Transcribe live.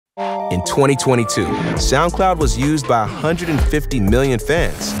In 2022, SoundCloud was used by 150 million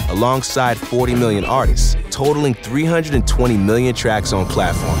fans, alongside 40 million artists, totaling 320 million tracks on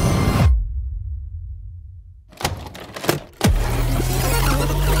platform.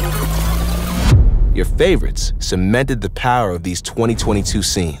 Your favorites cemented the power of these 2022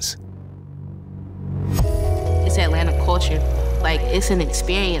 scenes. It's Atlanta culture. Like, it's an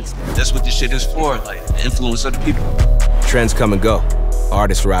experience. That's what this shit is for, like, the influence of the people. Trends come and go,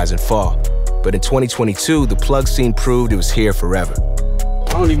 artists rise and fall. But in 2022, the Plugg scene proved it was here forever.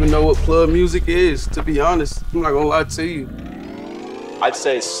 I don't even know what Plugg music is, to be honest. I'm not gonna lie to you. I'd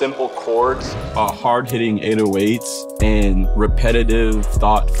say simple chords, hard-hitting 808s, and repetitive,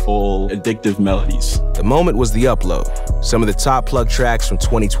 thoughtful, addictive melodies. The moment was the upload. Some of the top Plugg tracks from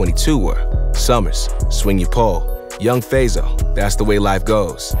 2022 were Summers, Swing Your Pole, Young Phaso, That's the Way Life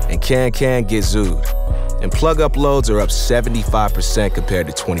Goes, and Can Get Zooed. And Plugg uploads are up 75% compared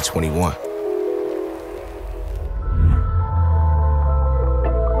to 2021.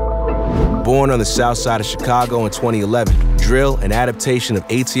 Born on the south side of Chicago in 2011, drill, an adaptation of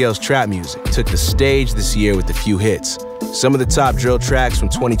ATL's trap music, took the stage this year with a few hits. Some of the top drill tracks from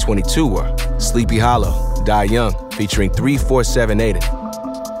 2022 were Sleepy Hollow, Die Young, featuring 347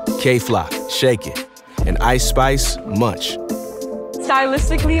 K-Fly, Shake It, and Ice Spice, Munch.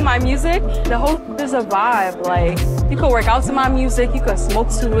 Stylistically, my music, the whole is a vibe. Like, you could work out to my music, you could smoke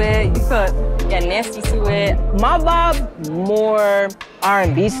to it, you could get nasty to it. My vibe, more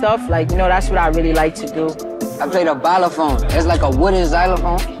R&B stuff. Like, you know, that's what I really like to do. I play the balafon. It's like a wooden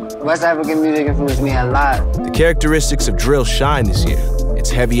xylophone. West African music influenced me a lot. The characteristics of drill shine this year. Its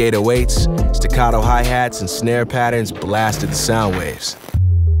heavy 808s, staccato hi-hats, and snare patterns blasted the sound waves.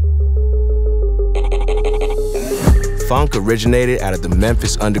 Phonk originated out of the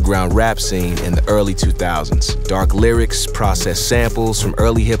Memphis underground rap scene in the early 2000s. Dark lyrics, processed samples from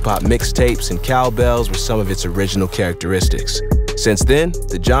early hip-hop mixtapes, and cowbells were some of its original characteristics. Since then,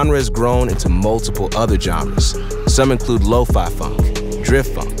 the genre has grown into multiple other genres. Some include lo-fi funk,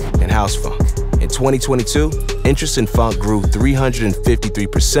 drift funk, and house funk. In 2022, interest in funk grew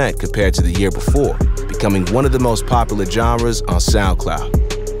 353% compared to the year before, becoming one of the most popular genres on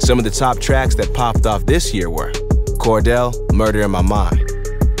SoundCloud. Some of the top tracks that popped off this year were Cordell, Murder in My Mind,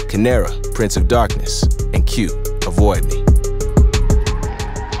 Canera, Prince of Darkness, and Q, Avoid Me.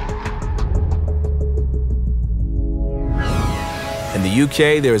 In the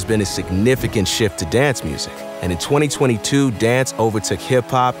UK, there has been a significant shift to dance music, and in 2022, dance overtook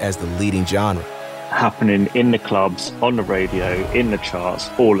hip-hop as the leading genre. Happening in the clubs, on the radio, in the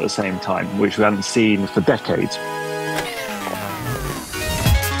charts, all at the same time, which we haven't seen for decades.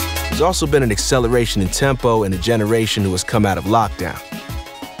 There's also been an acceleration in tempo in a generation who has come out of lockdown.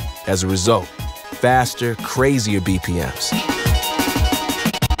 As a result, faster, crazier BPMs.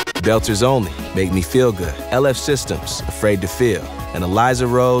 Belters Only, Make Me Feel Good, LF Systems, Afraid to Feel, and Eliza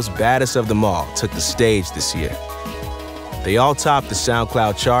Rose, baddest of them all, took the stage this year. They all topped the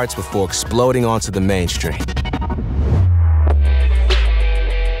SoundCloud charts before exploding onto the mainstream.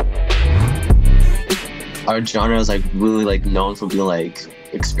 Our genre is really known for being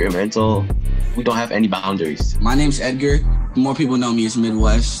experimental. We don't have any boundaries. My name's Edgar. More people know me as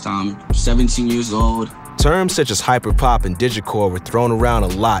Midwest. I'm 17 years old. Terms such as hyperpop and Digicore were thrown around a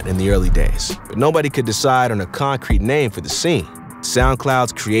lot in the early days, but nobody could decide on a concrete name for the scene.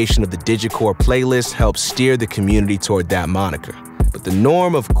 SoundCloud's creation of the Digicore playlist helped steer the community toward that moniker. But the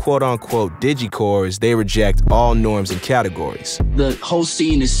norm of quote-unquote Digicore is they reject all norms and categories. The whole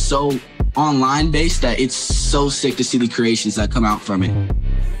scene is so online-based that it's so sick to see the creations that come out from it.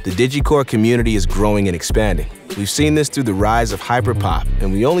 The Digicore community is growing and expanding. We've seen this through the rise of hyperpop,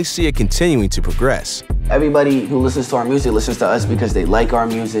 and we only see it continuing to progress. Everybody who listens to our music listens to us because they like our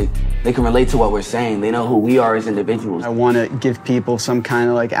music. They can relate to what we're saying. They know who we are as individuals. I want to give people some kind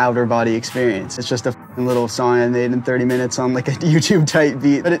of outer body experience. It's just a little song I made in 30 minutes on a YouTube type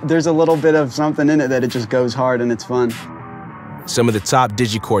beat. But there's a little bit of something in it that it just goes hard and it's fun. Some of the top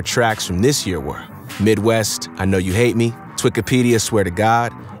Digicore tracks from this year were Midwest, I Know You Hate Me, Wikipedia, Swear to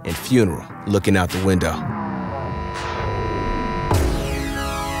God, and Funeral, Looking Out the Window.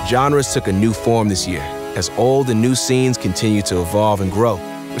 Genres took a new form this year, as old and new scenes continue to evolve and grow.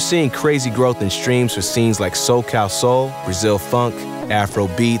 We're seeing crazy growth in streams for scenes like SoCal Soul, Brazil Funk, Afro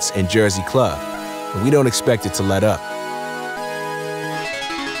Beats, and Jersey Club, and we don't expect it to let up.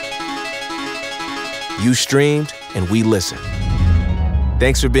 You streamed, and we listened.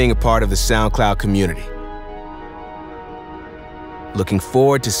 Thanks for being a part of the SoundCloud community. Looking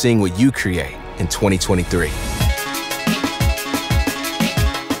forward to seeing what you create in 2023.